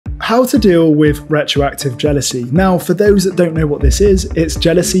How to deal with retroactive jealousy. Now, for those that don't know what this is, it's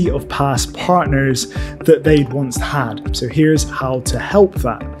jealousy of past partners that they'd once had. So here's how to help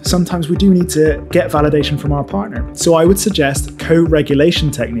that. Sometimes we do need to get validation from our partner. So I would suggest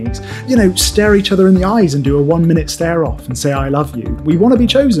co-regulation techniques. Stare each other in the eyes and do a 1-minute stare off and say, I love you. We want to be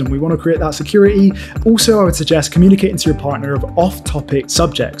chosen. We want to create that security. Also, I would suggest communicating to your partner of off-topic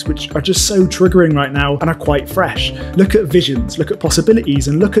subjects, which are just so triggering right now and are quite fresh. Look at visions, look at possibilities,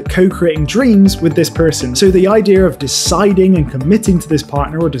 and look at co-creating dreams with this person. So the idea of deciding and committing to this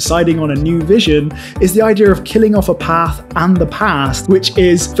partner or deciding on a new vision is the idea of killing off a path and the past, which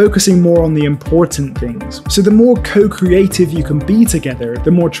is focusing more on the important things. So the more co-creative you can be together,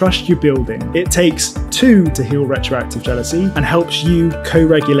 the more trust you're building. It takes two to heal retroactive jealousy and helps you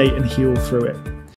co-regulate and heal through it.